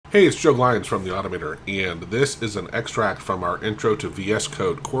Hey, it's Joe Lyons from the Automator, and this is an extract from our Intro to VS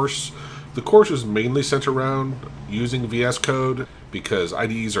Code course. The course is mainly centered around using VS Code because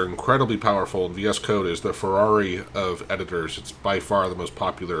IDEs are incredibly powerful, and VS Code is the Ferrari of editors. It's by far the most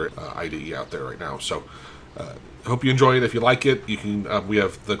popular IDE out there right now. So, hope you enjoy it. If you like it, you can. We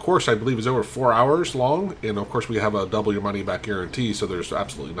have the course, I believe, is over 4 hours long, and of course, we have a double your money back guarantee. So there's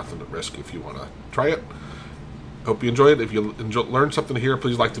absolutely nothing at risk if you want to try it. Hope you enjoy it. If you learned something here,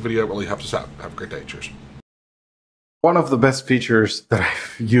 please like the video. It really helps us out. Have a great day. Cheers. One of the best features that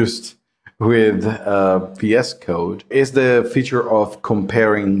I've used with VS Code is the feature of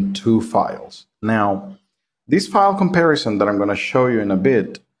comparing two files. Now, this file comparison that I'm going to show you in a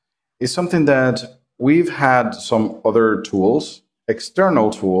bit is something that we've had some other tools, external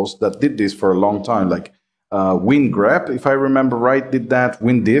tools, that did this for a long time, like WinGrep, if I remember right, did that,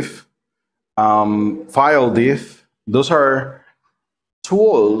 WinDiff, file diff. Those are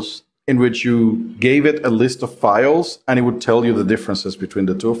tools in which you gave it a list of files and it would tell you the differences between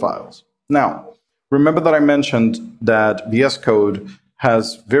the two files. Now, remember that I mentioned that VS Code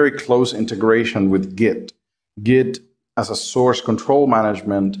has very close integration with Git. Git, as a source control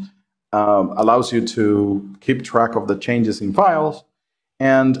management, allows you to keep track of the changes in files.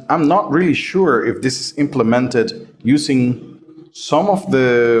 And I'm not really sure if this is implemented using some of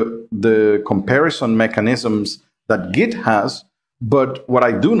the comparison mechanisms that Git has, but what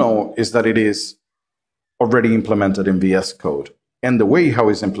I do know is that it is already implemented in VS Code. And the way how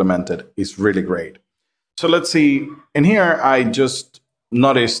it's implemented is really great. So let's see. In here, I just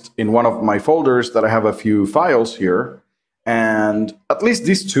noticed in one of my folders that I have a few files here. And at least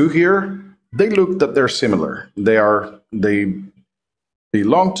these two here, they look that they're similar. They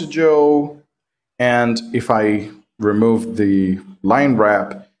belong to Joe. And if I remove the line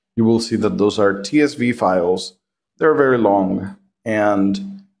wrap, you will see that those are TSV files. They're very long,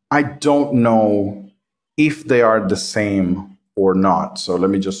 and I don't know if they are the same or not. So let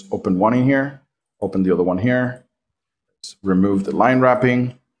me just open one in here, open the other one here, let's remove the line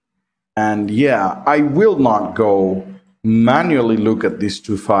wrapping. And yeah, I will not go manually look at these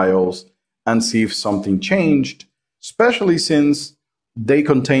two files and see if something changed, especially since they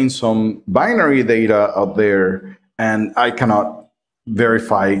contain some binary data out there, and I cannot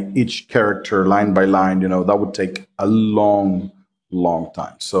verify each character line by line. That would take a long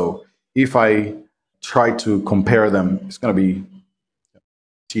time. So if I try to compare them, it's going to be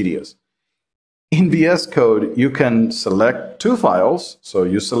tedious. In VS Code, you can select two files. So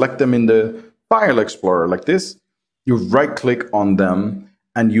you select them in the File Explorer like this. You right-click on them,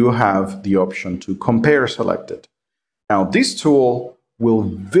 and you have the option to compare selected. Now, this tool will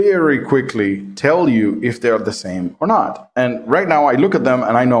very quickly tell you if they are the same or not. And right now I look at them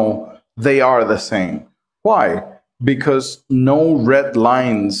and I know they are the same. Why? Because no red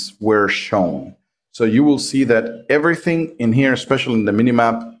lines were shown. So you will see that everything in here, especially in the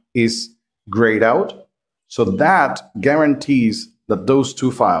minimap, is grayed out. So that guarantees that those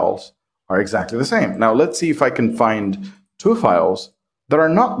two files are exactly the same. Now let's see if I can find two files that are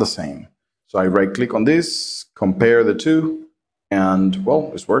not the same. So I right-click on this, compare the two, and,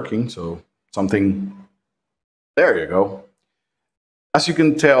 well, it's working, so something, there you go. As you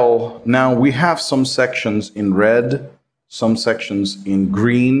can tell, now we have some sections in red, some sections in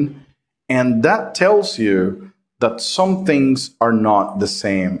green, and that tells you that some things are not the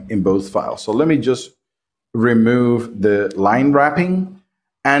same in both files. So let me just remove the line wrapping,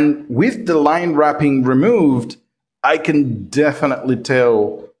 and with the line wrapping removed, I can definitely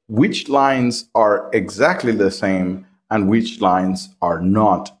tell which lines are exactly the same and which lines are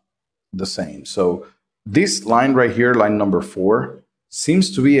not the same. So this line right here, line number 4,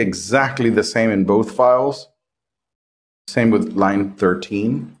 seems to be exactly the same in both files. Same with line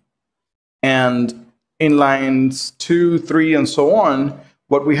 13. And in lines 2, 3, and so on,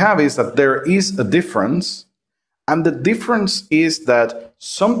 what we have is that there is a difference. And the difference is that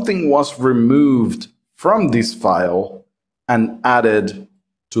something was removed from this file and added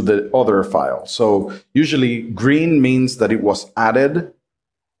to the other file. So usually green means that it was added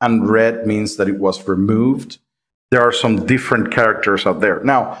and red means that it was removed. There are some different characters out there.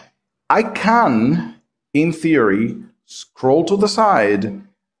 Now, I can, in theory, scroll to the side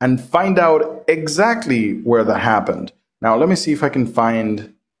and find out exactly where that happened. Now, let me see if I can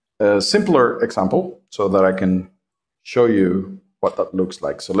find a simpler example so that I can show you what that looks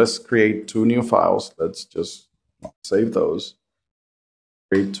like. So let's create two new files. Let's just save those.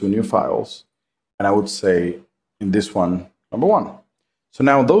 Create two new files, and I would say in this one, number 1. So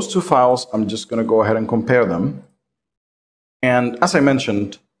now those two files, I'm just going to go ahead and compare them. And as I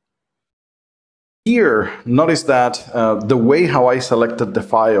mentioned, Here, notice that the way how I selected the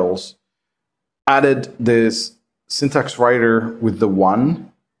files added this syntax writer with the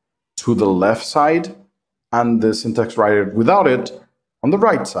 1 to the left side and the syntax writer without it on the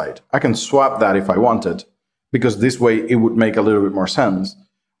right side. I can swap that if I wanted, because this way it would make a little bit more sense.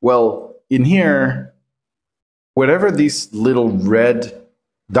 Well, in here, whatever this little red,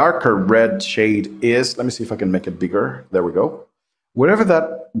 darker red shade is, let me see if I can make it bigger. There we go. Whatever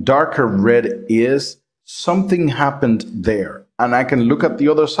that darker red is, something happened there. And I can look at the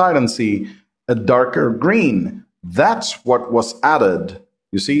other side and see a darker green. That's what was added,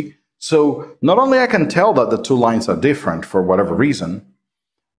 you see? So not only I can tell that the two lines are different for whatever reason,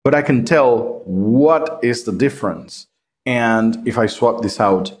 but I can tell what is the difference. And if I swap this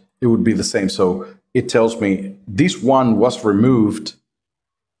out, it would be the same. So it tells me this one was removed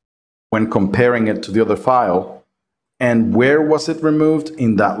when comparing it to the other file. And where was it removed?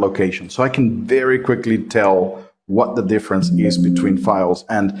 In that location. So I can very quickly tell what the difference is between files.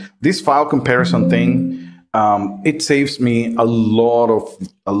 And this file comparison thing, it saves me a lot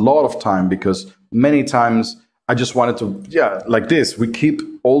of time, because many times I just wanted to, like this, we keep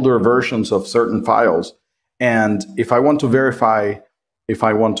older versions of certain files. And if I want to verify, if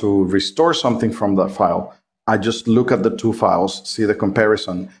I want to restore something from that file, I just look at the two files, see the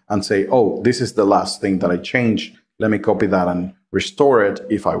comparison, and say, oh, this is the last thing that I changed. Let me copy that and restore it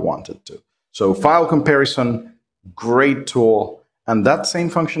if I wanted to. So file comparison, great tool. And that same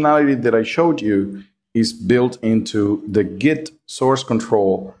functionality that I showed you is built into the Git source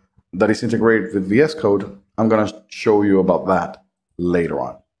control that is integrated with VS Code. I'm going to show you about that later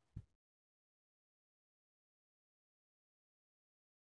on.